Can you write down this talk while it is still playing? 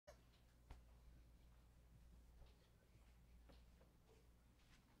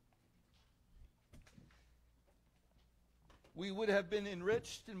we would have been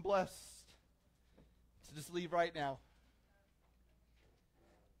enriched and blessed to just leave right now.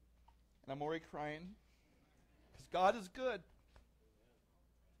 And I'm already crying because God is good.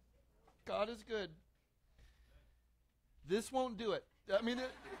 God is good. This won't do it. I mean,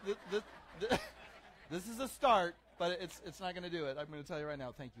 this is a start, but it's not going to do it. I'm going to tell you right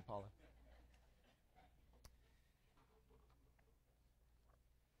now. Thank you, Paula.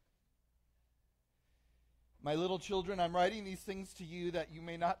 My little children, I'm writing these things to you that you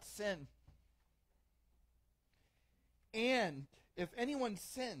may not sin. And if anyone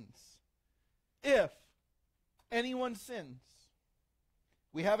sins,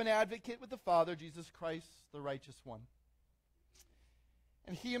 we have an advocate with the Father, Jesus Christ, the righteous one.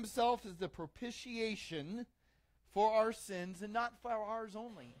 And he himself is the propitiation for our sins, and not for ours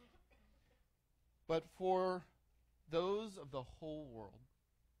only, but for those of the whole world.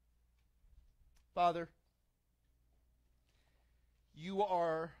 Father, you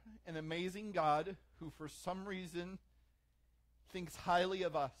are an amazing God who for some reason thinks highly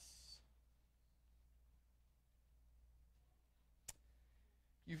of us.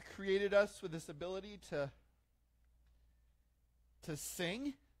 You've created us with this ability to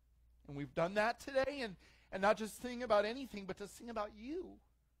sing, and we've done that today, and not just sing about anything, but to sing about you.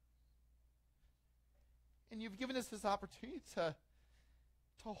 And you've given us this opportunity to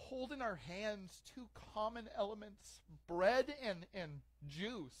hold in our hands two common elements, bread and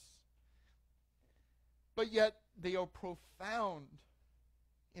juice. But yet they are profound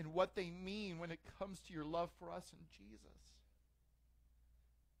in what they mean when it comes to your love for us in Jesus.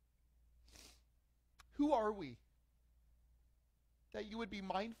 Who are we that you would be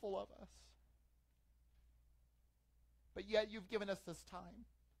mindful of us? But yet you've given us this time.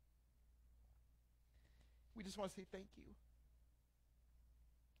 We just want to say thank you.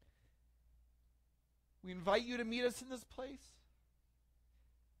 We invite you to meet us in this place,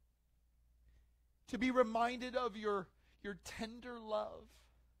 to be reminded of your tender love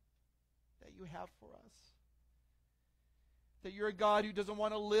that you have for us. That you're a God who doesn't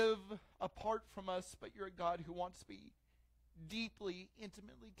want to live apart from us, but you're a God who wants to be deeply,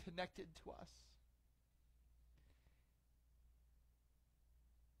 intimately connected to us.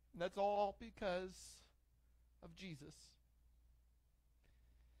 And that's all because of Jesus.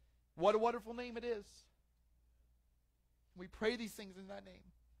 What a wonderful name it is. We pray these things in that name.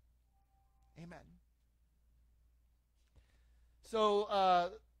 Amen.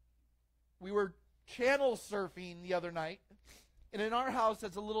 So, we were channel surfing the other night. And in our house,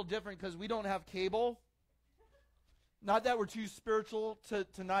 that's a little different because we don't have cable. Not that we're too spiritual to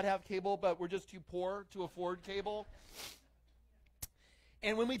not have cable, but we're just too poor to afford cable.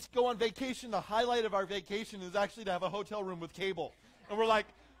 And when we go on vacation, the highlight of our vacation is actually to have a hotel room with cable. And we're like,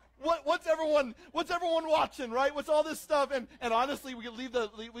 what's everyone watching, right? What's all this stuff? And honestly, we leave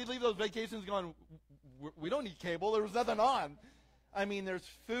those vacations going, we don't need cable. There was nothing on. I mean, there's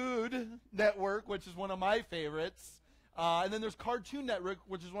Food Network, which is one of my favorites. And then there's Cartoon Network,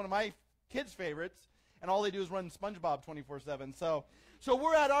 which is one of my kids' favorites. And all they do is run SpongeBob 24/7. So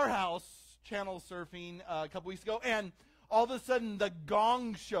we're at our house channel surfing a couple weeks ago, and all of a sudden the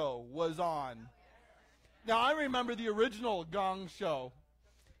Gong Show was on. Now, I remember the original Gong Show.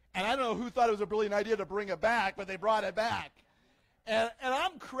 And I don't know who thought it was a brilliant idea to bring it back, but they brought it back. And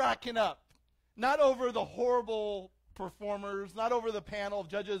I'm cracking up. Not over the horrible performers, not over the panel of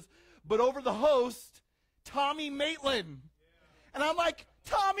judges, but over the host, Tommy Maitland. And I'm like,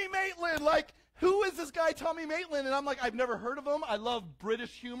 Tommy Maitland, like, who is this guy, Tommy Maitland? And I'm like, I've never heard of him. I love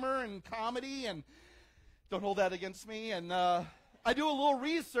British humor and comedy, and don't hold that against me. And I do a little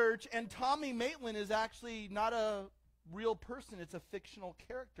research, and Tommy Maitland is actually not a real person. It's a fictional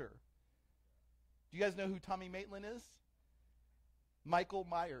character. Do you guys know who Tommy Maitland is? Michael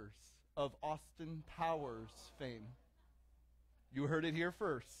Myers of Austin Powers fame. You heard it here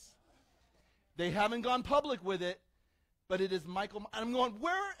first. They haven't gone public with it, but it is Michael. I'm going,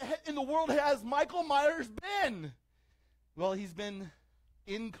 where in the world has Michael Myers been? Well, he's been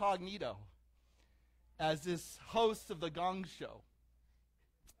incognito as this host of the Gong Show.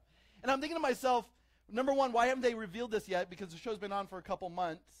 And I'm thinking to myself, number one, why haven't they revealed this yet? Because the show's been on for a couple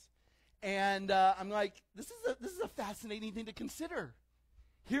months. And I'm like, this is a fascinating thing to consider.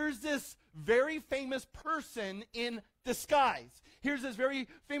 Here's this very famous person in disguise. Here's this very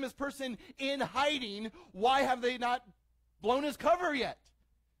famous person in hiding. Why have they not blown his cover yet?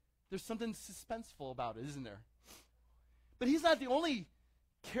 There's something suspenseful about it, isn't there? But he's not the only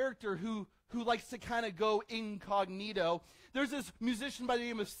character who likes to kind of go incognito. There's this musician by the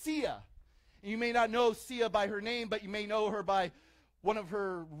name of Sia. And you may not know Sia by her name, but you may know her by one of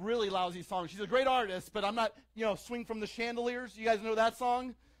her really lousy songs. She's a great artist, but I'm not, Swing from the Chandeliers. You guys know that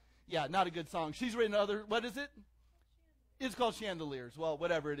song? Yeah, not a good song. She's written other, what is it? It's called Chandeliers. Well,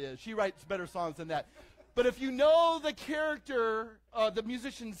 whatever it is. She writes better songs than that. But if you know the character, the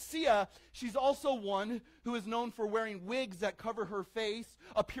musician Sia, she's also one who is known for wearing wigs that cover her face,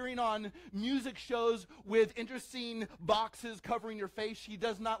 appearing on music shows with interesting boxes covering her face. She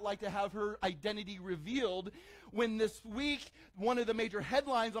does not like to have her identity revealed. When this week, one of the major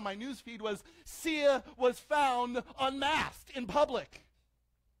headlines on my newsfeed was, Sia was found unmasked in public.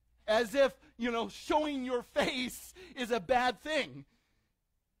 As if, showing your face is a bad thing.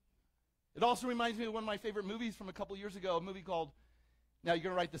 It also reminds me of one of my favorite movies from a couple years ago, a movie called, now you're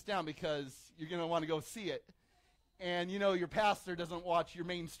going to write this down because you're going to want to go see it. And your pastor doesn't watch your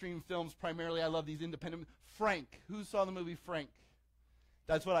mainstream films primarily. I love these independent. Frank. Who saw the movie Frank?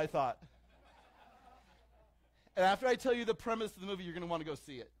 That's what I thought. And after I tell you the premise of the movie, you're going to want to go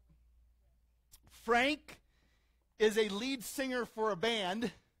see it. Frank is a lead singer for a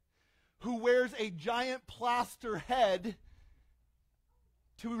band who wears a giant plaster head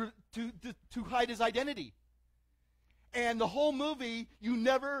to hide his identity. And the whole movie, you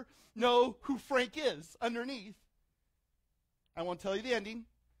never know who Frank is underneath. I won't tell you the ending,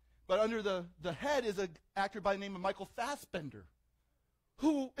 but under the head is an actor by the name of Michael Fassbender,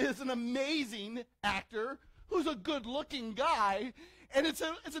 who is an amazing actor, who's a good-looking guy, and it's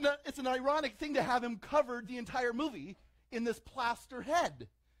an ironic thing to have him covered the entire movie in this plaster head.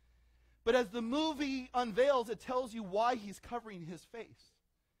 But as the movie unveils, it tells you why he's covering his face.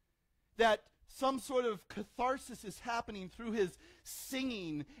 That some sort of catharsis is happening through his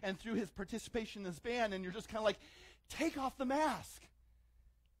singing and through his participation in this band, and you're just kind of like, take off the mask.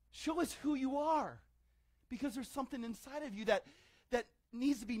 Show us who you are. Because there's something inside of you that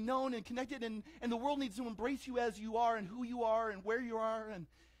needs to be known and connected, and the world needs to embrace you as you are and who you are and where you are. And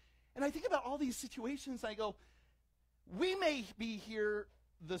I think about all these situations, and I go, we may be here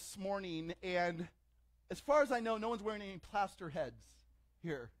this morning, and as far as I know, no one's wearing any plaster heads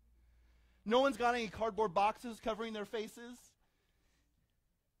here. No one's got any cardboard boxes covering their faces.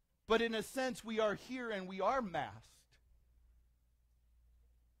 But in a sense, we are here and we are masked.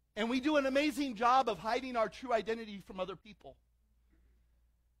 And we do an amazing job of hiding our true identity from other people.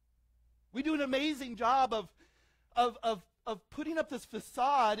 We do an amazing job of putting up this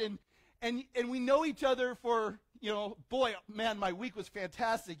facade, and we know each other for, boy, man, my week was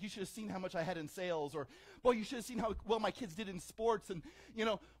fantastic. You should have seen how much I had in sales. Or, boy, you should have seen how well my kids did in sports. And,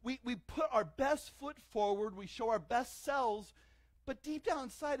 we put our best foot forward. We show our best selves. But deep down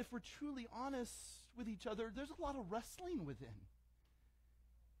inside, if we're truly honest with each other, there's a lot of wrestling within.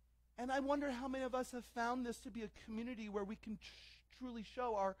 And I wonder how many of us have found this to be a community where we can truly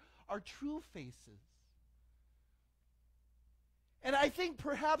show our true faces. And I think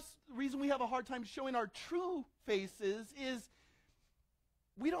perhaps the reason we have a hard time showing our true faces is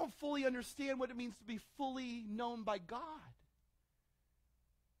we don't fully understand what it means to be fully known by God.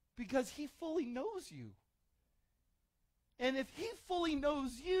 Because He fully knows you. And if He fully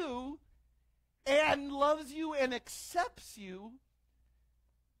knows you and loves you and accepts you,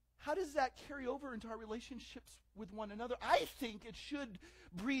 how does that carry over into our relationships with one another? I think it should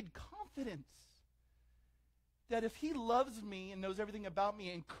breed confidence. That if He loves me and knows everything about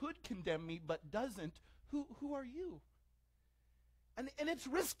me and could condemn me but doesn't, who are you? And it's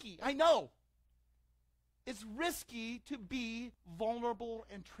risky, I know. It's risky to be vulnerable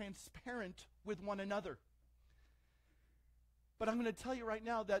and transparent with one another. But I'm going to tell you right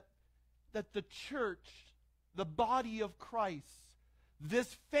now that the church, the body of Christ,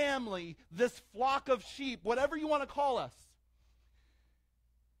 this family, this flock of sheep, whatever you want to call us,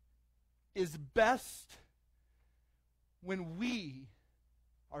 is best when we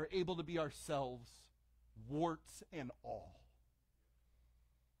are able to be ourselves, warts and all.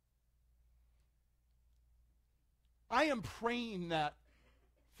 I am praying that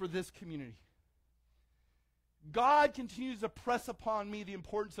for this community. God continues to press upon me the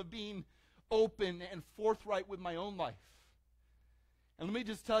importance of being open and forthright with my own life. And let me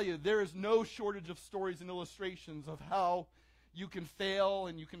just tell you, there is no shortage of stories and illustrations of how you can fail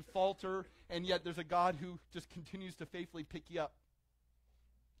and you can falter, and yet there's a God who just continues to faithfully pick you up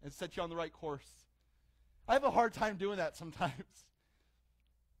and set you on the right course. I have a hard time doing that sometimes.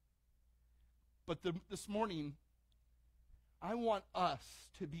 But this morning, I want us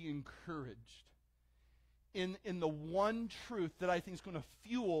to be encouraged in the one truth that I think is going to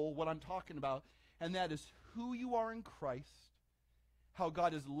fuel what I'm talking about, and that is who you are in Christ, how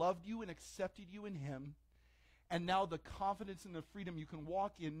God has loved you and accepted you in Him, And now the confidence and the freedom you can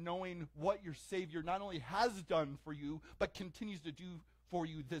walk in knowing what your Savior not only has done for you, but continues to do for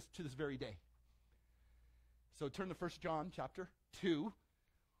you to this very day. So turn to 1 John chapter 2.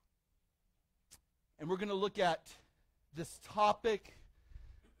 And we're going to look at this topic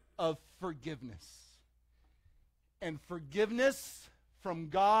of forgiveness. And forgiveness from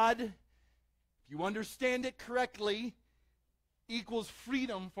God, if you understand it correctly, equals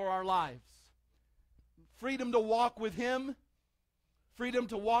freedom for our lives. Freedom to walk with Him, freedom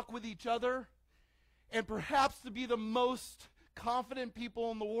to walk with each other, and perhaps to be the most confident people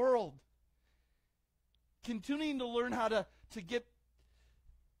in the world. Continuing to learn how to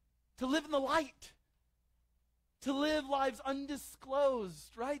live in the light. To live lives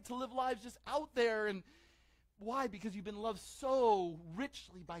undisclosed, right? To live lives just out there. And why? Because you've been loved so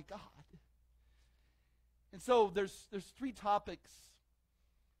richly by God. And so there's three topics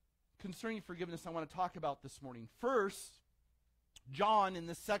concerning forgiveness I want to talk about this morning. First, John in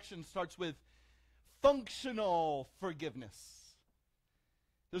this section starts with functional forgiveness.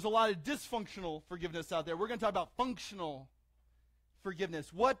 There's a lot of dysfunctional forgiveness out there. We're going to talk about functional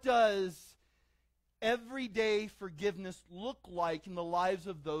forgiveness. What does everyday forgiveness look like in the lives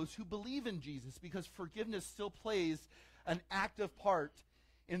of those who believe in Jesus? Because forgiveness still plays an active part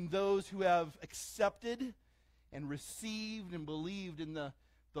in those who have accepted and received and believed in the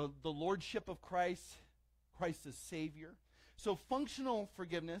lordship of Christ as Savior. So functional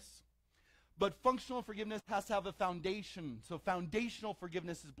forgiveness, but functional forgiveness has to have a foundation. So foundational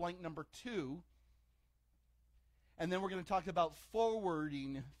forgiveness is blank number 2. And then we're going to talk about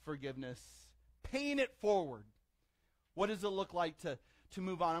forwarding forgiveness, paying it forward. What does it look like to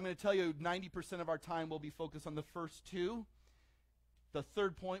move on? I'm going to tell you 90% of our time will be focused on the first 2. The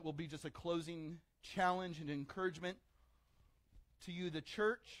third point will be just a closing challenge and encouragement to you, the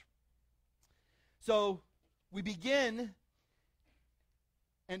church. So we begin,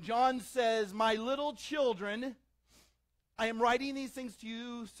 and John says, "My little children, I am writing these things to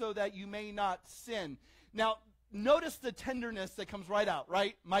you so that you may not sin." Now, notice the tenderness that comes right out,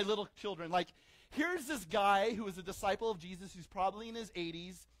 right? My little children. Like, here's this guy who is a disciple of Jesus who's probably in his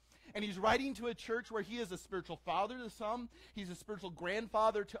 80s, and he's writing to a church where he is a spiritual father to some, he's a spiritual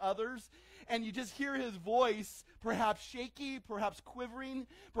grandfather to others, and you just hear his voice, perhaps shaky, perhaps quivering,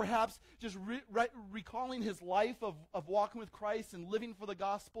 perhaps just recalling his life of walking with Christ and living for the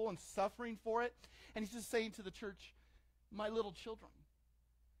gospel and suffering for it. And he's just saying to the church, "My little children."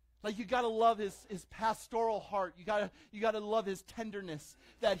 Like, you got to love his pastoral heart. You got to love his tenderness,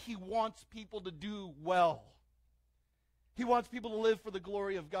 that he wants people to do well. He wants people to live for the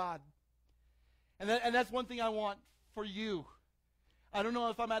glory of God. And that's one thing I want for you. I don't know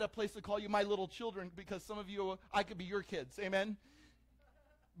if I'm at a place to call you my little children, because some of you, I could be your kids. Amen?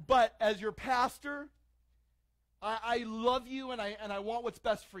 But as your pastor, I love you, and I want what's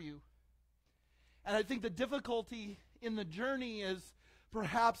best for you. And I think the difficulty in the journey is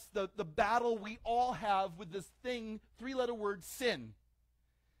perhaps the battle we all have with this thing, 3-letter word, sin.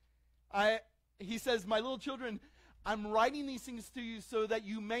 He says, "My little children, I'm writing these things to you so that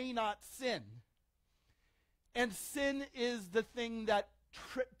you may not sin." And sin is the thing that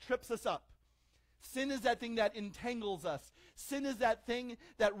trips us up. Sin is that thing that entangles us. Sin is that thing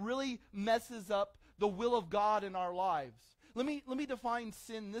that really messes up the will of God in our lives. Let me define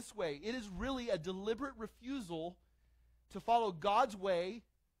sin this way. It is really a deliberate refusal to follow God's way,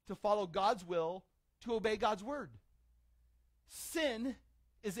 to follow God's will, to obey God's word. Sin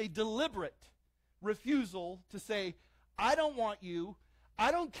is a deliberate refusal to say, "I don't want you,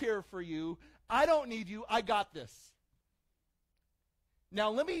 I don't care for you, I don't need you, I got this." Now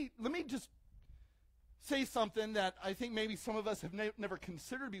let me just say something that I think maybe some of us have never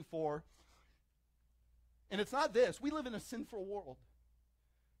considered before. And it's not this. We live in a sinful world.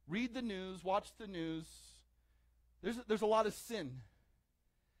 Read the news, watch the news. There's a lot of sin.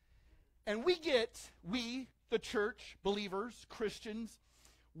 And we, the church, believers, Christians,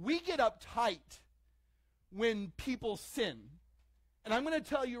 we get uptight when people sin. And I'm going to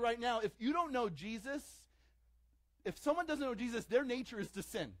tell you right now, if you don't know Jesus, if someone doesn't know Jesus, their nature is to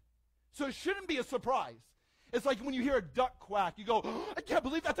sin. So it shouldn't be a surprise. It's like when you hear a duck quack, you go, "Oh, I can't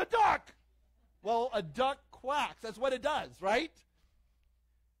believe that's a duck." Well, a duck quacks. That's what it does, right?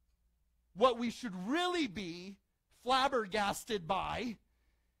 What we should really be flabbergasted by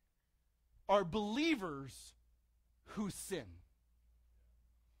are believers who sin.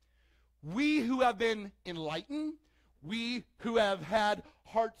 We who have been enlightened, we who have had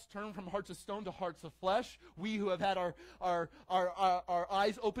hearts turned from hearts of stone to hearts of flesh, we who have had our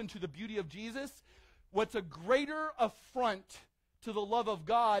eyes open to the beauty of Jesus, what's a greater affront to the love of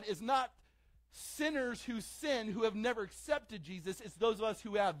God is not sinners who sin, who have never accepted Jesus. It's those of us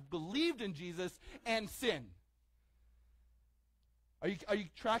who have believed in Jesus and sin. Are you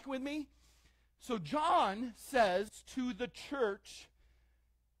tracking with me? So John says to the church,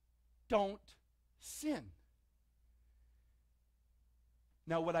 don't sin.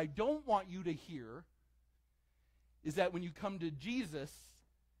 Now, what I don't want you to hear is that when you come to Jesus,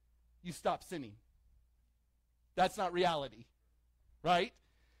 you stop sinning. That's not reality, right?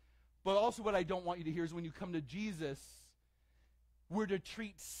 But also what I don't want you to hear is when you come to Jesus, we're to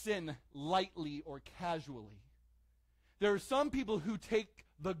treat sin lightly or casually. There are some people who take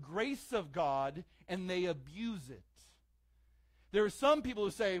the grace of God and they abuse it. There are some people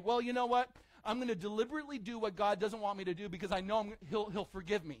who say, well, you know what? I'm going to deliberately do what God doesn't want me to do because I know he'll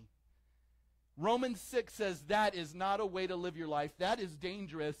forgive me. Romans 6 says that is not a way to live your life. That is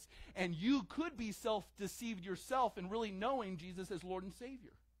dangerous. And you could be self-deceived yourself in really knowing Jesus as Lord and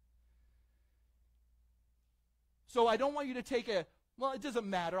Savior. So I don't want you to take well, it doesn't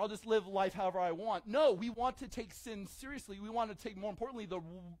matter. I'll just live life however I want. No, we want to take sin seriously. We want to take, more importantly, the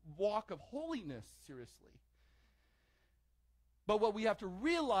walk of holiness seriously. But what we have to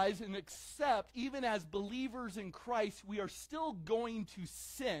realize and accept, even as believers in Christ, we are still going to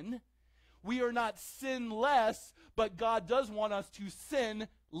sin. We are not sinless, but God does want us to sin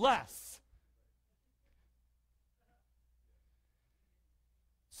less.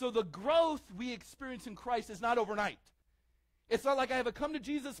 So the growth we experience in Christ is not overnight. It's not like I have a come to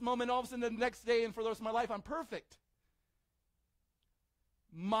Jesus moment, all of a sudden the next day and for the rest of my life I'm perfect.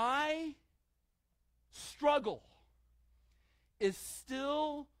 My struggle is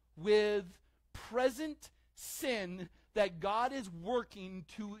still with present sin that God is working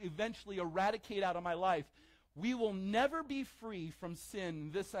to eventually eradicate out of my life. We will never be free from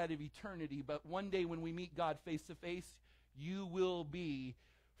sin this side of eternity, but one day when we meet God face to face, you will be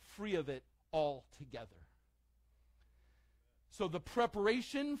free of it altogether. So the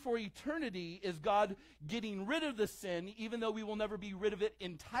preparation for eternity is God getting rid of the sin, even though we will never be rid of it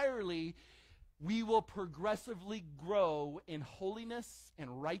entirely. We will progressively grow in holiness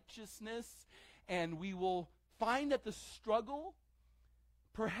and righteousness, and we will find that the struggle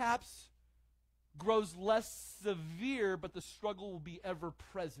perhaps grows less severe, but the struggle will be ever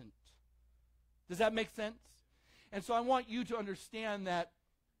present. Does that make sense? And so I want you to understand that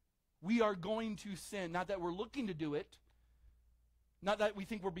we are going to sin, not that we're looking to do it, not that we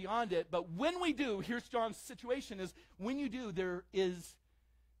think we're beyond it, but when we do, here's John's situation, is when you do, there is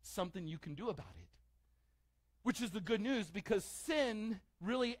something you can do about it. Which is the good news, because sin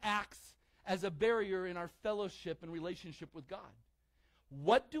really acts as a barrier in our fellowship and relationship with God.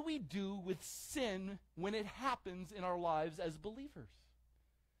 What do we do with sin when it happens in our lives as believers?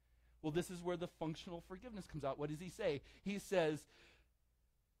 Well, this is where the functional forgiveness comes out. What does he say? He says,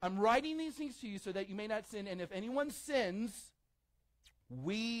 I'm writing these things to you so that you may not sin, and if anyone sins,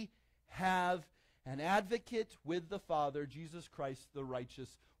 we have an advocate with the Father, Jesus Christ, the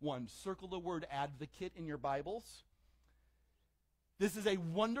righteous one. Circle the word advocate in your Bibles. This is a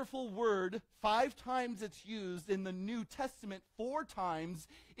wonderful word. 5 times it's used in the New Testament. 4 times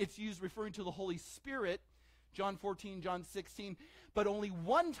it's used referring to the Holy Spirit. John 14, John 16. But only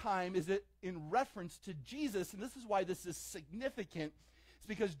 1 time is it in reference to Jesus. And this is why this is significant. It's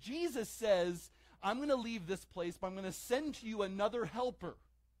because Jesus says, I'm going to leave this place, but I'm going to send to you another helper.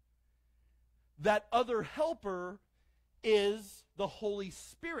 That other helper is the Holy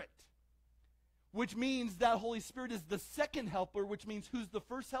Spirit, which means that Holy Spirit is the second helper, which means who's the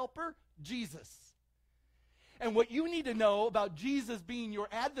first helper? Jesus. And what you need to know about Jesus being your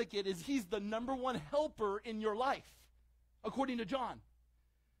advocate is he's the number 1 helper in your life, according to John.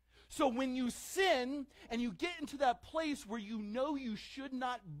 So when you sin and you get into that place where you know you should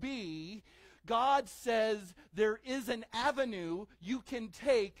not be, God says there is an avenue you can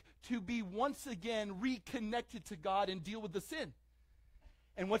take to be once again reconnected to God and deal with the sin.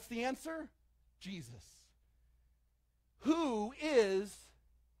 And what's the answer? Jesus, who is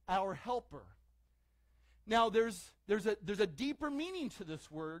our helper. Now there's a deeper meaning to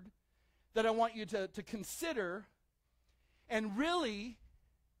this word that I want you to consider. And really,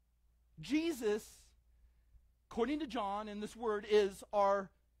 Jesus, according to John in this word, is our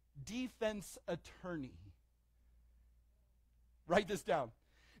defense attorney. Write this down.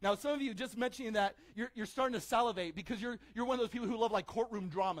 Now, some of you just mentioning that, you're starting to salivate because you're one of those people who love like courtroom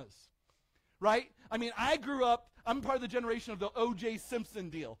dramas, right? I mean, I grew up, I'm part of the generation of the O.J. Simpson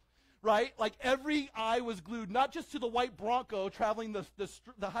deal, right? Like every eye was glued, not just to the white Bronco traveling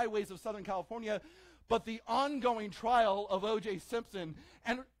the highways of Southern California, but the ongoing trial of O.J. Simpson.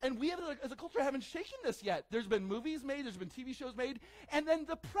 And we as a culture haven't shaken this yet. There's been movies made, there's been TV shows made, and then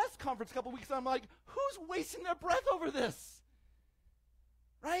the press conference a couple weeks ago, I'm like, who's wasting their breath over this?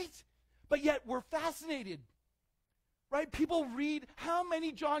 Right? But yet we're fascinated. Right? People read, how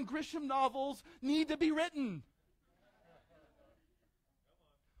many John Grisham novels need to be written?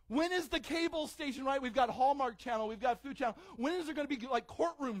 When is the cable station, right? We've got Hallmark Channel, we've got Food Channel. When is there going to be like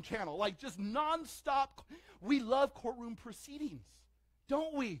Courtroom Channel, like just nonstop? We love courtroom proceedings,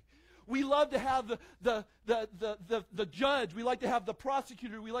 don't we? We love to have the judge. We like to have the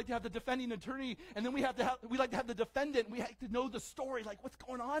prosecutor. We like to have the defending attorney, and then we like to have the defendant. We like to know the story, like what's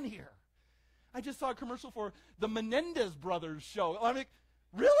going on here. I just saw a commercial for the Menendez Brothers show. I'm like,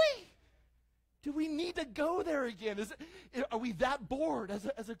 really? Do we need to go there again? Are we that bored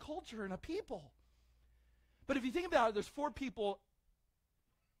as a culture and a people? But if you think about it, there's 4 people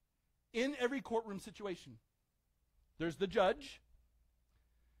in every courtroom situation. There's the judge,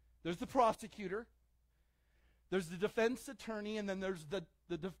 there's the prosecutor, there's the defense attorney, and then there's the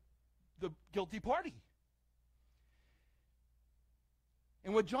guilty party.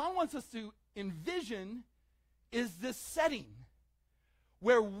 And what John wants us to envision is this setting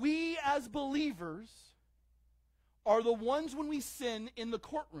where we as believers are the ones when we sin in the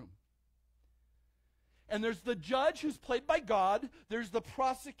courtroom. And there's the judge who's played by God, there's the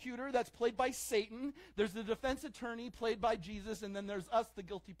prosecutor that's played by Satan, there's the defense attorney played by Jesus, and then there's us, the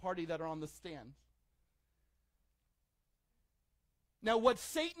guilty party, that are on the stand. Now, what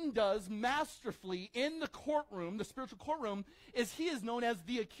Satan does masterfully in the courtroom, the spiritual courtroom, is he is known as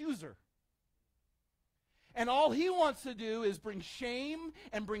the accuser. And all he wants to do is bring shame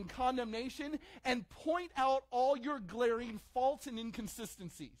and bring condemnation and point out all your glaring faults and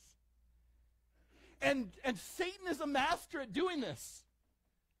inconsistencies. And Satan is a master at doing this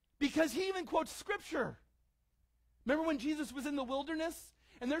because he even quotes Scripture. Remember when Jesus was in the wilderness?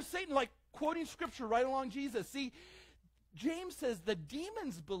 And there's Satan like quoting Scripture right along Jesus. See, James says the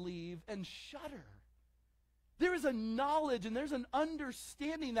demons believe and shudder. There is a knowledge and there's an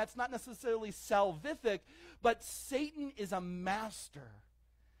understanding that's not necessarily salvific, but Satan is a master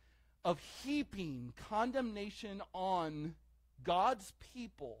of heaping condemnation on God's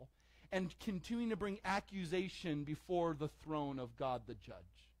people and continuing to bring accusation before the throne of God the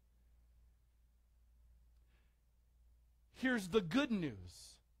judge. Here's the good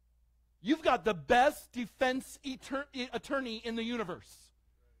news. You've got the best defense attorney in the universe,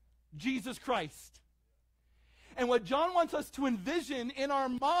 Jesus Christ. And what John wants us to envision in our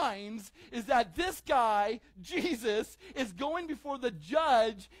minds is that this guy, Jesus, is going before the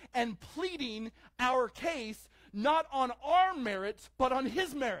judge and pleading our case, not on our merits, but on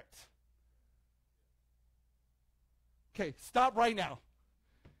his merit. Okay, stop right now.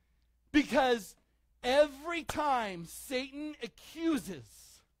 Because every time Satan accuses,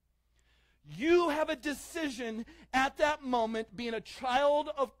 you have a decision at that moment, being a child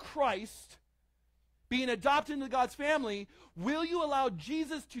of Christ, being adopted into God's family. Will you allow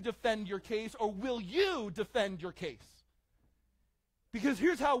Jesus to defend your case, or will you defend your case? Because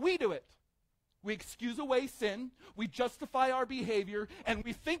here's how we do it. We excuse away sin, we justify our behavior, and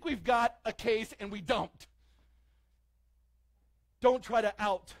we think we've got a case, and we don't. Don't try to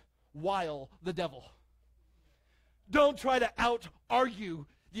out-wile the devil. Don't try to out-argue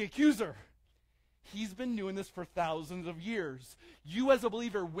the accuser. He's been doing this for thousands of years. You as a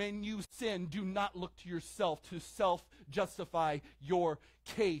believer, when you sin, do not look to yourself to self-justify your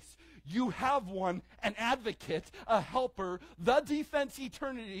case. You have one, an advocate, a helper, the defense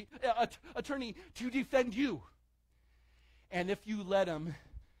attorney to defend you. And if you let him,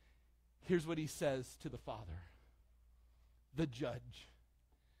 here's what he says to the Father, the judge.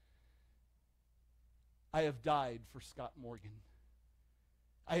 I have died for Scott Morgan.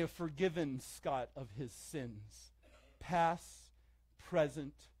 I have forgiven Scott of his sins, past,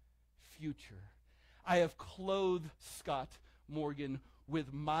 present, future. I have clothed Scott Morgan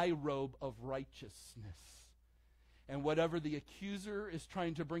with my robe of righteousness. And whatever the accuser is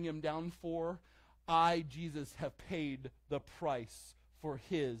trying to bring him down for, I, Jesus, have paid the price for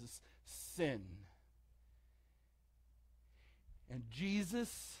his sin. And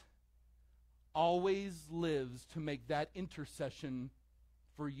Jesus always lives to make that intercession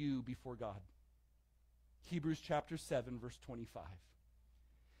for you before God. Hebrews chapter 7, verse 25.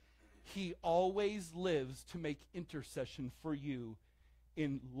 He always lives to make intercession for you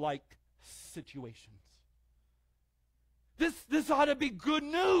in like situations. This ought to be good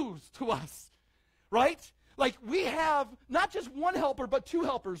news to us, right? Like, we have not just one helper, but two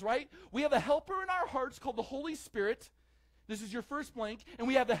helpers, right? We have a helper in our hearts called the Holy Spirit. This is your first blank. And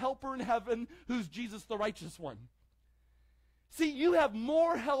we have the helper in heaven, who's Jesus, the righteous one. See, you have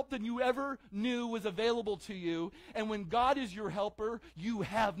more help than you ever knew was available to you. And when God is your helper, you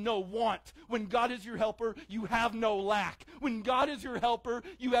have no want. When God is your helper, you have no lack. When God is your helper,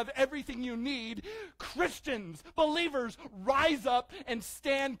 you have everything you need. Christians, believers, rise up and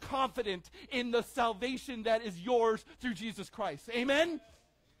stand confident in the salvation that is yours through Jesus Christ. Amen?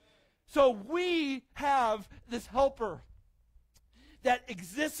 So we have this helper that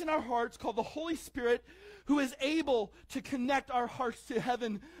exists in our hearts called the Holy Spirit, who is able to connect our hearts to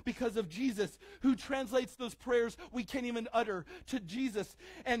heaven because of Jesus, who translates those prayers we can't even utter to Jesus.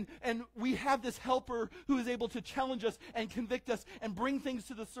 And we have this helper who is able to challenge us and convict us and bring things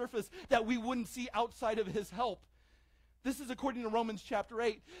to the surface that we wouldn't see outside of his help. This is according to Romans chapter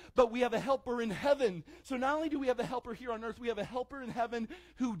 8. But we have a helper in heaven. So not only do we have a helper here on earth, we have a helper in heaven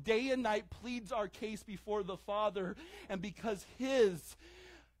who day and night pleads our case before the Father. And because his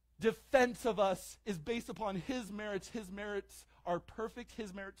defense of us is based upon his merits are perfect,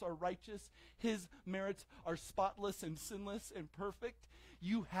 his merits are righteous, his merits are spotless and sinless and perfect,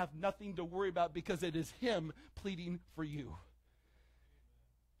 you have nothing to worry about because it is him pleading for you.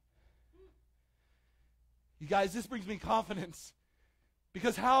 You guys, this brings me confidence,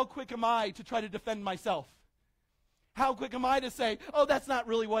 because how quick am I to try to defend myself? How quick am I to say, oh, that's not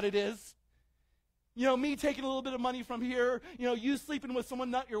really what it is? You know, me taking a little bit of money from here, you know, you sleeping with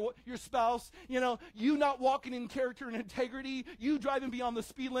someone, not your spouse, you know, you not walking in character and integrity, you driving beyond the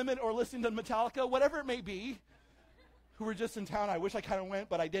speed limit or listening to Metallica, whatever it may be, who were just in town. I wish I kind of went,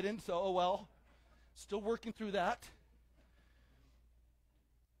 but I didn't, so oh well. Still working through that.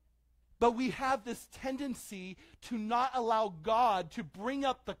 But we have this tendency to not allow God to bring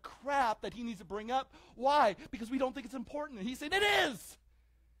up the crap that he needs to bring up. Why? Because we don't think it's important. And he said, it is.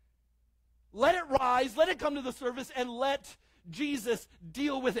 Let it rise, let it come to the surface, and let Jesus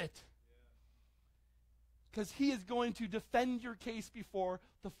deal with it. Because he is going to defend your case before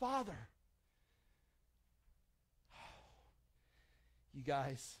the Father. You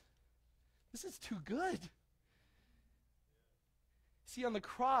guys, this is too good. See, on the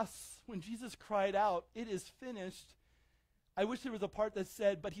cross, when Jesus cried out, it is finished, I wish there was a part that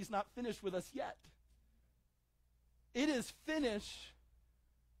said, but he's not finished with us yet. It is finished,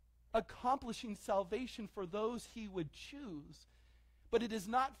 accomplishing salvation for those he would choose. But it is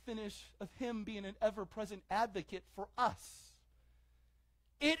not finished of him being an ever-present advocate for us.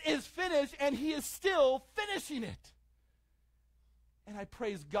 It is finished, and he is still finishing it. And I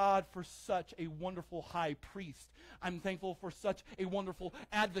praise God for such a wonderful high priest. I'm thankful for such a wonderful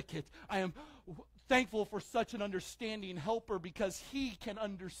advocate. I am thankful for such an understanding helper, because he can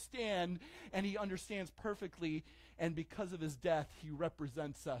understand, and he understands perfectly. And because of his death, he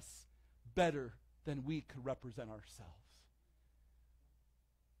represents us better than we could represent ourselves.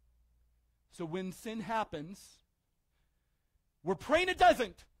 So when sin happens, we're praying it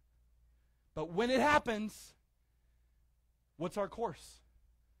doesn't. But when it happens, what's our course?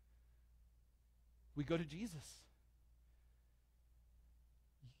 We go to Jesus.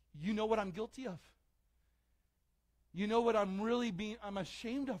 You know what I'm guilty of. You know what I'm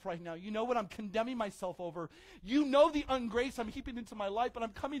ashamed of right now. You know what I'm condemning myself over. You know the ungrace I'm heaping into my life, but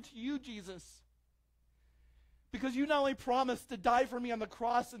I'm coming to you, Jesus. Because you not only promised to die for me on the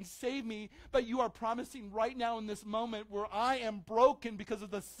cross and save me, but you are promising right now in this moment where I am broken because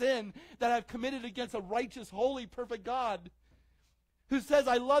of the sin that I've committed against a righteous, holy, perfect God, who says,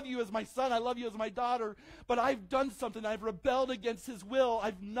 I love you as my son, I love you as my daughter, but I've done something. I've rebelled against his will.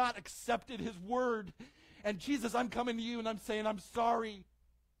 I've not accepted his word. And Jesus, I'm coming to you and I'm saying, I'm sorry.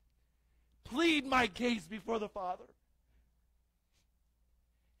 Plead my case before the Father.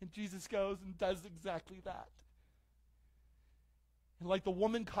 And Jesus goes and does exactly that. And like the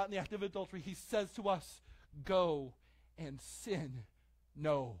woman caught in the act of adultery, he says to us, go and sin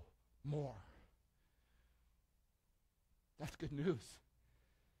no more. That's good news.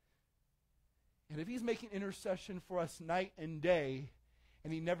 And if he's making intercession for us night and day,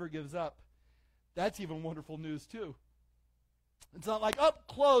 and he never gives up, that's even wonderful news too. It's not like, oh,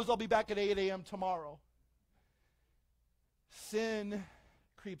 close, I'll be back at 8 a.m. tomorrow. Sin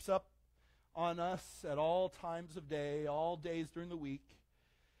creeps up on us at all times of day, all days during the week.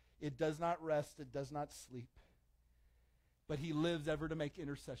 It does not rest, it does not sleep. But he lives ever to make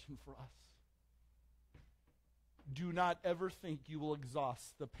intercession for us. Do not ever think you will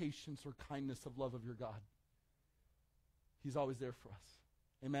exhaust the patience or kindness of love of your God. He's always there for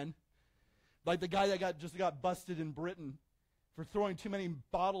us. Amen? Like the guy that just got busted in Britain for throwing too many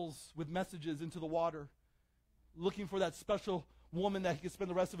bottles with messages into the water, looking for that special woman that he could spend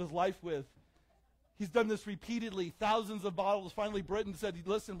the rest of his life with. He's done this repeatedly. Thousands of bottles. Finally, Britain said,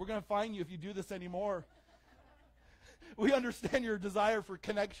 listen, we're going to fine you if you do this anymore. We understand your desire for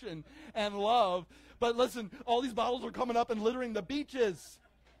connection and love. But listen, all these bottles are coming up and littering the beaches.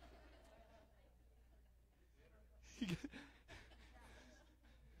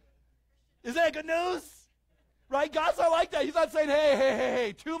 Is that good news? Right? God's not like that. He's not saying,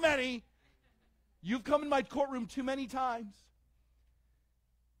 hey, too many. You've come in my courtroom too many times.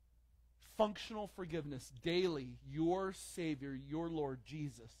 Functional forgiveness daily. Your Savior, your Lord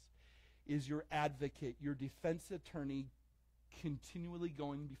Jesus, is your advocate, your defense attorney, continually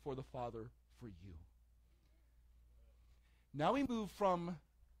going before the Father for you. Now we move from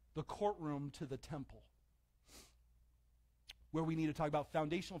the courtroom to the temple, where we need to talk about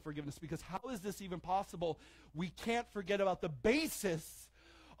foundational forgiveness, because how is this even possible? We can't forget about the basis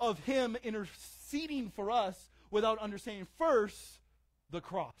of him interceding for us without understanding first the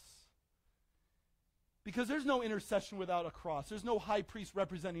cross. Because there's no intercession without a cross. There's no high priest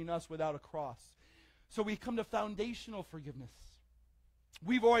representing us without a cross. So we come to foundational forgiveness.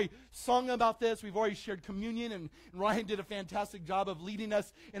 We've already sung about this. We've already shared communion, and Ryan did a fantastic job of leading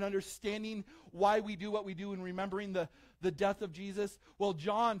us in understanding why we do what we do and remembering the death of Jesus. Well,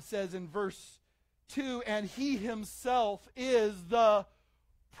 John says in verse 2, and he himself is the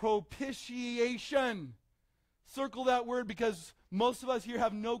propitiation. Circle that word, because most of us here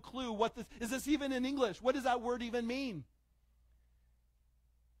have no clue what this is. This even in English? What does that word even mean?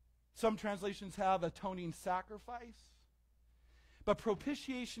 Some translations have atoning sacrifice. But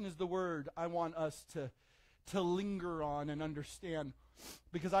propitiation is the word I want us to linger on and understand.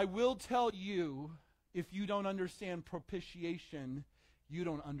 Because I will tell you, if you don't understand propitiation, you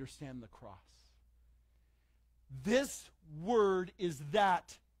don't understand the cross. This word is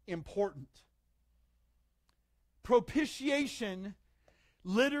that important. Propitiation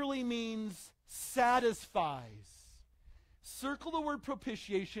literally means satisfies. Circle the word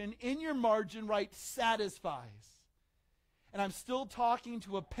propitiation. In your margin, write satisfies. And I'm still talking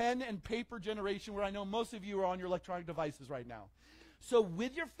to a pen and paper generation where I know most of you are on your electronic devices right now. So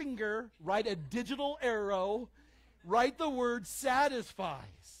with your finger, write a digital arrow, write the word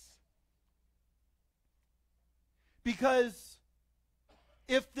satisfies. Because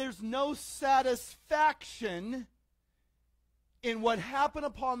if there's no satisfaction in what happened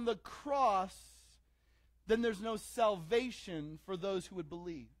upon the cross, then there's no salvation for those who would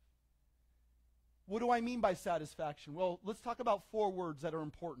believe. What do I mean by satisfaction? Well, let's talk about 4 words that are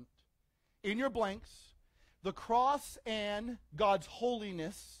important. In your blanks, the cross and God's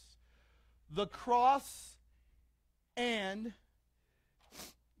holiness, the cross and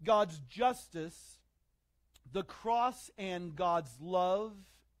God's justice, the cross and God's love,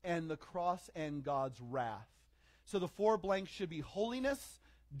 and the cross and God's wrath. So the 4 blanks should be holiness,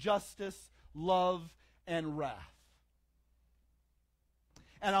 justice, love, and wrath.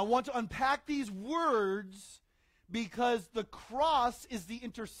 And I want to unpack these words because the cross is the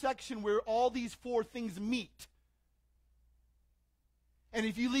intersection where all these 4 things meet. And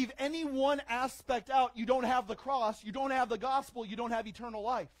if you leave any one aspect out, you don't have the cross, you don't have the gospel, you don't have eternal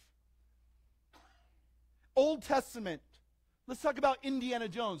life. Old Testament. Let's talk about Indiana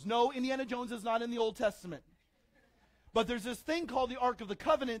Jones. No, Indiana Jones is not in the Old Testament. But there's this thing called the Ark of the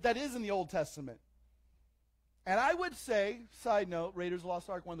Covenant that is in the Old Testament. And I would say, side note, Raiders of the Lost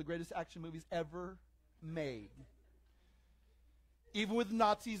Ark, one of the greatest action movies ever made. Even with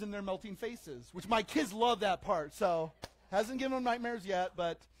Nazis and their melting faces, which my kids love that part, so hasn't given them nightmares yet,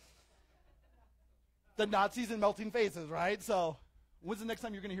 but the Nazis and melting faces, right? So when's the next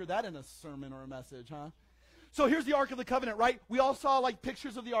time you're going to hear that in a sermon or a message, huh? So here's the Ark of the Covenant, right? We all saw like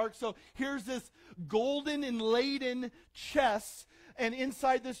pictures of the Ark. So here's this golden and laden chest. And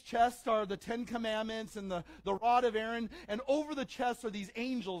inside this chest are the 10 Commandments and the rod of Aaron. And over the chest are these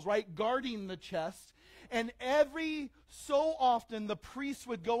angels, right, guarding the chest. And every so often, the priests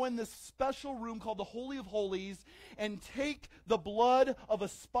would go in this special room called the Holy of Holies and take the blood of a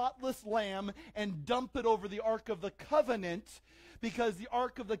spotless lamb and dump it over the Ark of the Covenant, because the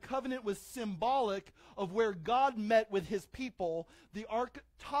Ark of the Covenant was symbolic of where God met with his people, the ark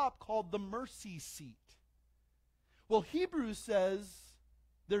top called the mercy seat. Well, Hebrews says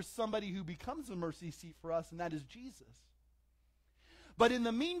there's somebody who becomes the mercy seat for us, and that is Jesus. But in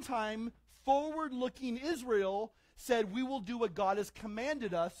the meantime, forward-looking Israel said, we will do what God has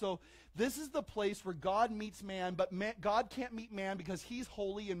commanded us. So this is the place where God meets man, but God can't meet man because he's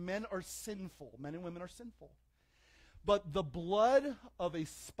holy and men are sinful. Men and women are sinful. But the blood of a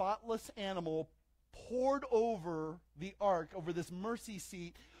spotless animal poured over the ark, over this mercy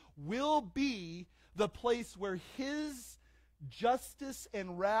seat, will be the place where his justice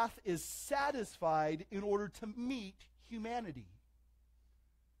and wrath is satisfied in order to meet humanity.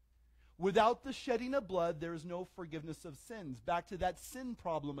 Without the shedding of blood, there is no forgiveness of sins. Back to that sin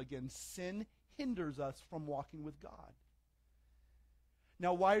problem again. Sin hinders us from walking with God.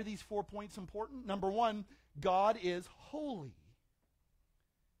 Now, why are these 4 points important? Number one, God is holy.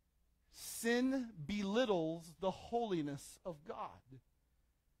 Sin belittles the holiness of God.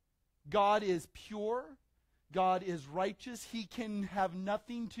 God is pure. God is righteous. He can have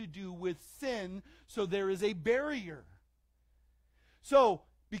nothing to do with sin, so there is a barrier. So,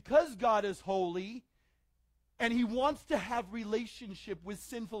 because God is holy, and he wants to have relationship with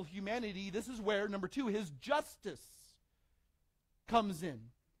sinful humanity, this is where, number two, his justice comes in.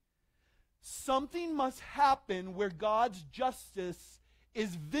 Something must happen where God's justice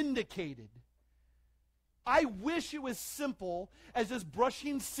is vindicated. I wish it was simple as just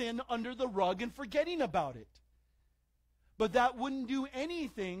brushing sin under the rug and forgetting about it. But that wouldn't do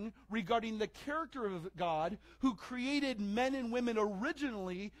anything regarding the character of God, who created men and women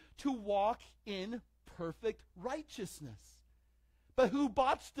originally to walk in perfect righteousness. But who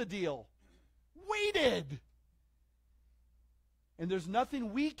botched the deal? Waited. And there's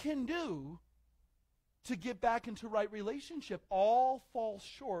nothing we can do to get back into right relationship. All fall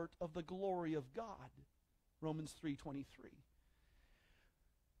short of the glory of God. Romans 3:23.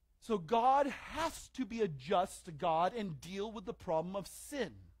 So God has to be a just God and deal with the problem of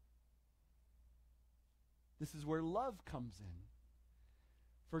sin. This is where love comes in.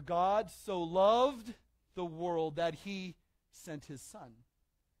 For God so loved the world that he sent his Son.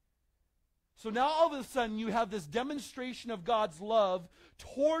 So now all of a sudden you have this demonstration of God's love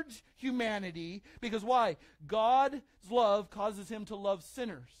towards humanity. Because why? God's love causes him to love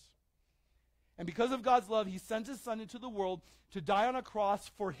sinners. And because of God's love, he sent his Son into the world to die on a cross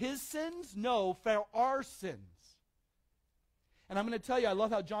for his sins? No, for our sins. And I'm going to tell you, I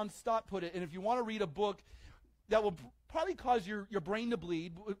love how John Stott put it. And if you want to read a book that will probably cause your brain to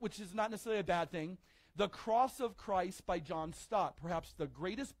bleed, which is not necessarily a bad thing, The Cross of Christ by John Stott. Perhaps the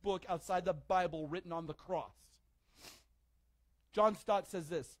greatest book outside the Bible written on the cross. John Stott says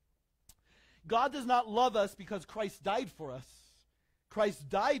this: God does not love us because Christ died for us. Christ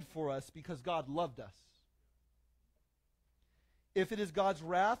died for us because God loved us. If it is God's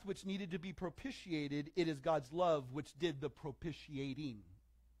wrath which needed to be propitiated, it is God's love which did the propitiating.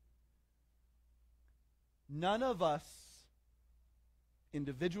 None of us,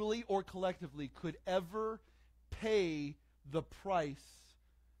 individually or collectively, could ever pay the price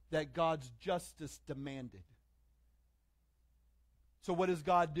that God's justice demanded. So what does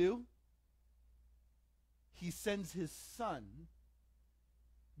God do? He sends his Son.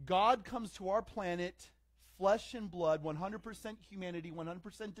 God comes to our planet, flesh and blood, 100% humanity,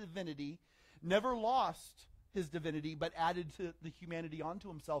 100% divinity, never lost his divinity, but added to the humanity onto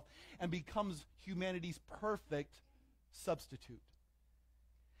himself, and becomes humanity's perfect substitute.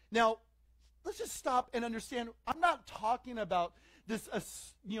 Now, let's just stop and understand, I'm not talking about this,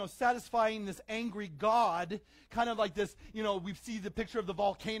 satisfying this angry God, kind of like this, we see the picture of the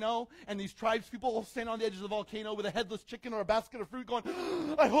volcano, and these tribes people will stand on the edge of the volcano with a headless chicken or a basket of fruit going,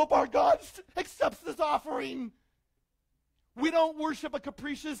 I hope our God accepts this offering. We don't worship a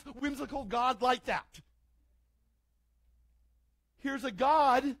capricious, whimsical God like that. Here's a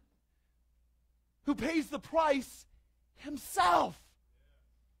God who pays the price himself.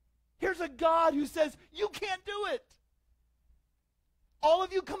 Here's a God who says, you can't do it. All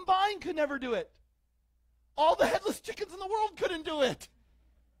of you combined could never do it. All the headless chickens in the world couldn't do it.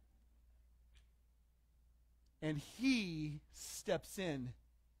 And he steps in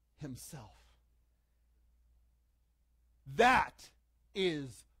himself. That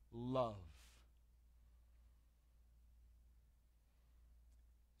is love.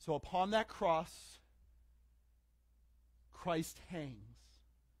 So upon that cross, Christ hangs.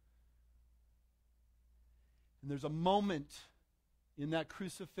 And there's a moment in that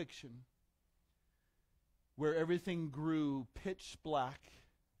crucifixion where everything grew pitch black.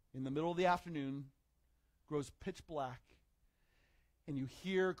 In the middle of the afternoon, grows pitch black. And you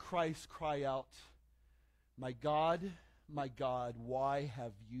hear Christ cry out, my God, why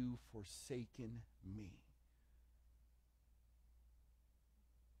have you forsaken me?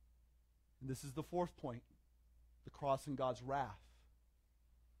 And this is the fourth point, the cross and God's wrath.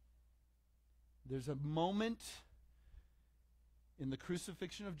 There's a moment in the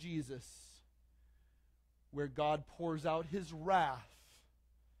crucifixion of Jesus where God pours out his wrath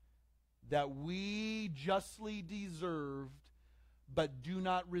that we justly deserved but do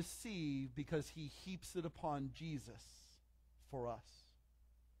not receive, because he heaps it upon Jesus for us.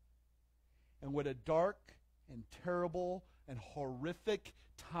 And what a dark, and terrible and horrific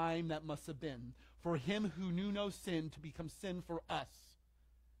time that must have been for him who knew no sin to become sin for us.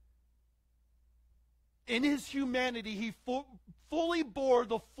 In his humanity, he fully bore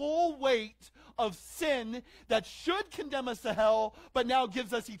the full weight of sin that should condemn us to hell, but now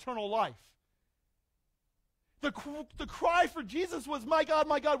gives us eternal life. The cry for Jesus was, my God,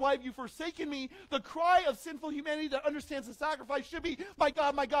 why have you forsaken me? The cry of sinful humanity that understands the sacrifice should be, my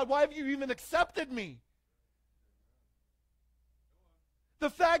God, why have you even accepted me? The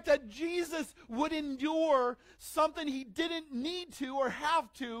fact that Jesus would endure something he didn't need to or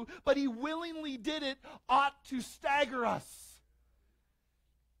have to, but he willingly did it, ought to stagger us.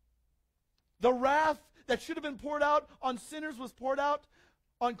 The wrath that should have been poured out on sinners was poured out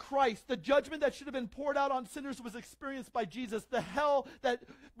on Christ. The judgment that should have been poured out on sinners was experienced by Jesus. The hell that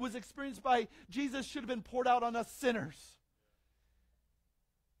was experienced by Jesus should have been poured out on us sinners.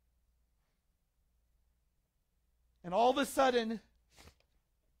 And all of a sudden,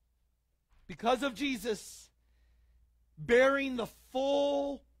 because of Jesus bearing the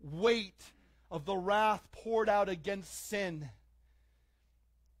full weight of the wrath poured out against sin,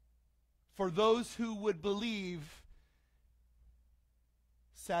 for those who would believe,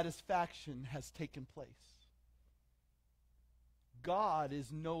 satisfaction has taken place. God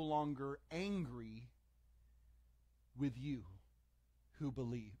is no longer angry with you who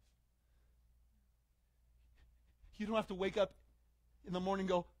believe. You don't have to wake up in the morning and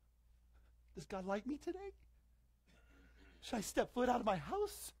go, does God like me today? Should I step foot out of my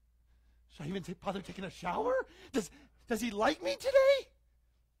house? Should I even bother taking a shower? Does he like me today?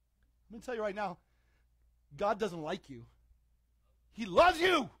 I'm going to tell you right now, God doesn't like you. He loves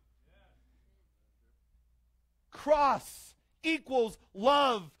you. Cross equals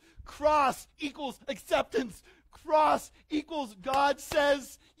love. Cross equals acceptance. Cross equals God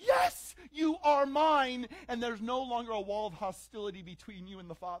says, yes, you are mine. And there's no longer a wall of hostility between you and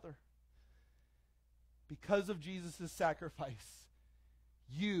the Father. Because of Jesus' sacrifice,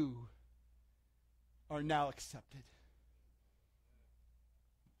 you are now accepted.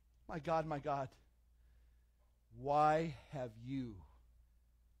 My God, why have you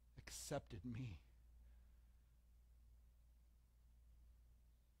accepted me?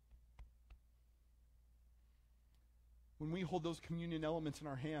 When we hold those communion elements in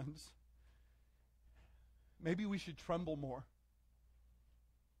our hands, maybe we should tremble more.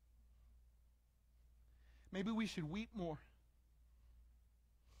 Maybe we should weep more.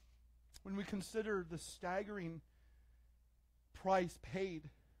 When we consider the staggering price paid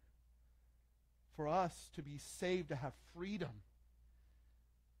for us to be saved, to have freedom,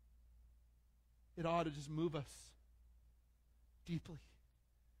 it ought to just move us deeply.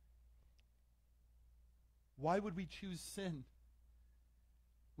 Why would we choose sin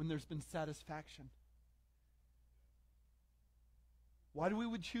when there's been satisfaction? Why do we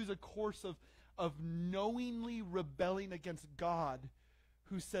would choose a course of knowingly rebelling against God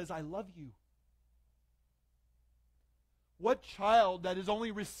who says, I love you? What child that has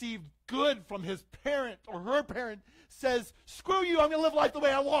only received good from his parent or her parent says, screw you, I'm going to live life the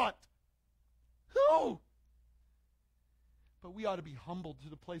way I want? Who? But we ought to be humbled to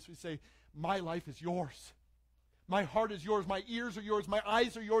the place where we say, my life is yours. My heart is yours. My ears are yours. My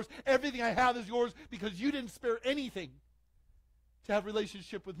eyes are yours. Everything I have is yours because you didn't spare anything to have a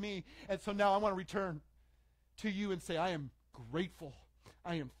relationship with me. And so now I want to return to you and say, I am grateful.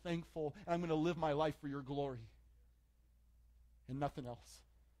 I am thankful. And I'm going to live my life for your glory and nothing else.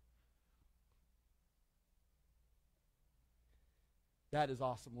 That is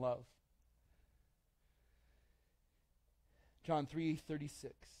awesome love. John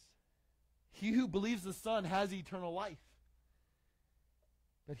 3:36. He who believes the Son has eternal life.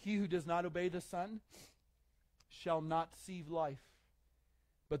 But he who does not obey the Son shall not see life,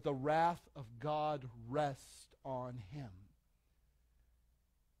 but the wrath of God rests on him.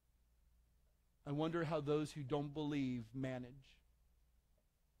 I wonder how those who don't believe manage.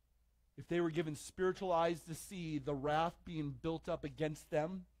 If they were given spiritual eyes to see the wrath being built up against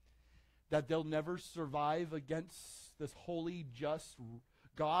them, that they'll never survive against this holy, just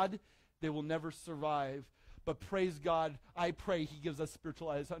God, they will never survive. But praise God, I pray he gives us spiritual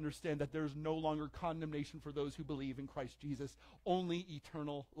eyes to understand that there is no longer condemnation for those who believe in Christ Jesus, only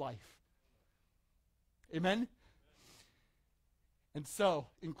eternal life. Amen? And so,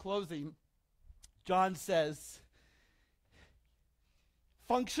 in closing, John says,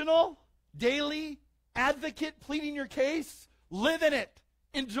 functional, daily, advocate, pleading your case, live in it,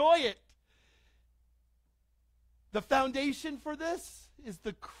 enjoy it. The foundation for this is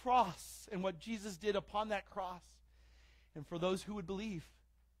the cross and what Jesus did upon that cross. And for those who would believe,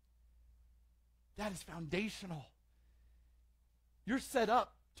 That is foundational. You're set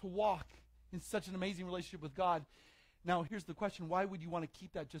up to walk in such an amazing relationship with God. Now, here's the question. Why would you want to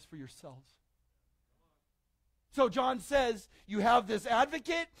keep that just for yourselves? So John says, you have this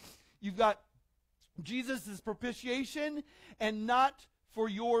advocate, you've got Jesus' propitiation, and not for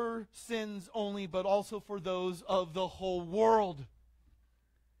your sins only, but also for those of the whole world.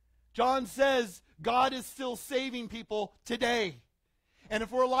 John says, God is still saving people today. And if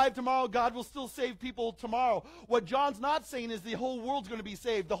we're alive tomorrow, God will still save people tomorrow. What John's not saying is the whole world's going to be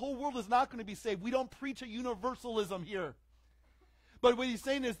saved. The whole world is not going to be saved. We don't preach a universalism here. But what he's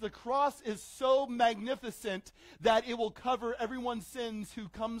saying is the cross is so magnificent that it will cover everyone's sins who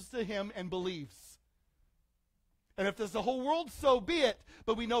comes to him and believes. And if there's the whole world, so be it.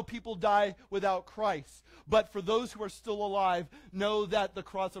 But we know people die without Christ. But for those who are still alive, know that the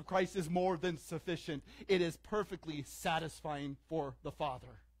cross of Christ is more than sufficient. It is perfectly satisfying for the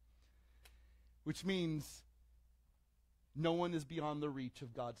Father. Which means no one is beyond the reach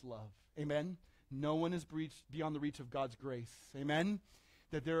of God's love. Amen? No one is beyond the reach of God's grace. Amen?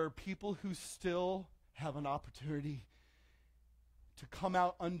 That there are people who still have an opportunity to come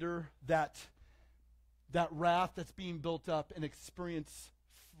out under that wrath that's being built up and experience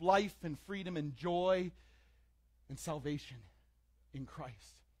life and freedom and joy and salvation in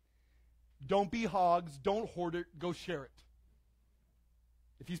Christ. Don't be hogs. Don't hoard it. Go share it.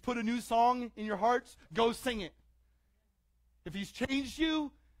 If he's put a new song in your hearts, go sing it. If he's changed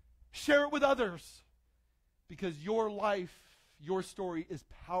you, share it with others. Because your life, your story is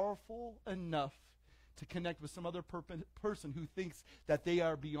powerful enough to connect with some other person who thinks that they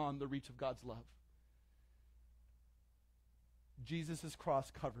are beyond the reach of God's love. Jesus'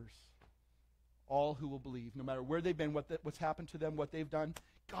 cross covers all who will believe, no matter where they've been, what's happened to them, what they've done.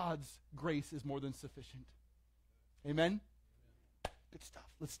 God's grace is more than sufficient. Amen? Good stuff.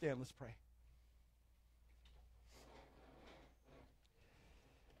 Let's stand. Let's pray.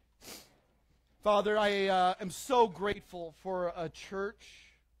 Father, I am so grateful for a church,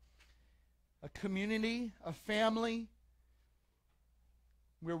 a community, a family,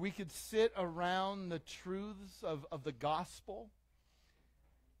 where we could sit around the truths of the gospel,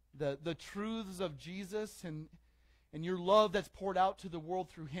 the truths of Jesus and your love that's poured out to the world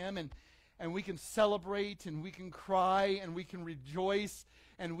through him, and we can celebrate and we can cry and we can rejoice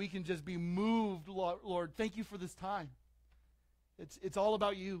and we can just be moved, Lord. Thank you for this time. It's all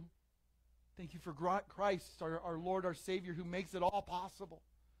about you. Thank you for Christ, our Lord, our Savior, who makes it all possible.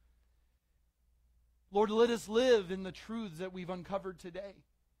 Lord, let us live in the truths that we've uncovered today.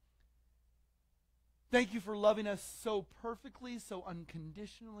 Thank you for loving us so perfectly, so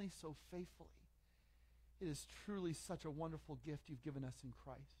unconditionally, so faithfully. It is truly such a wonderful gift you've given us in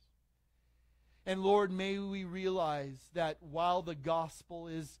Christ. And Lord, may we realize that while the gospel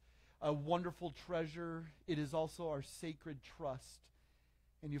is a wonderful treasure, it is also our sacred trust.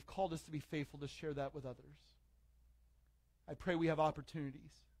 And you've called us to be faithful to share that with others. I pray we have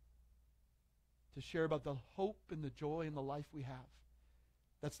opportunities to share about the hope and the joy and the life we have.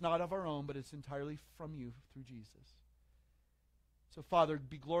 That's not of our own, but it's entirely from you through Jesus. So, Father,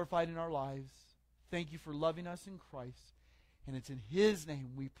 be glorified in our lives. Thank you for loving us in Christ. And it's in his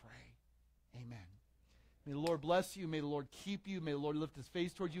name we pray. Amen. May the Lord bless you. May the Lord keep you. May the Lord lift his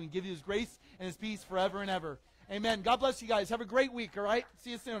face towards you and give you his grace and his peace forever and ever. Amen. God bless you guys. Have a great week, all right?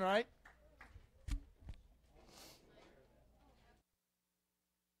 See you soon, all right?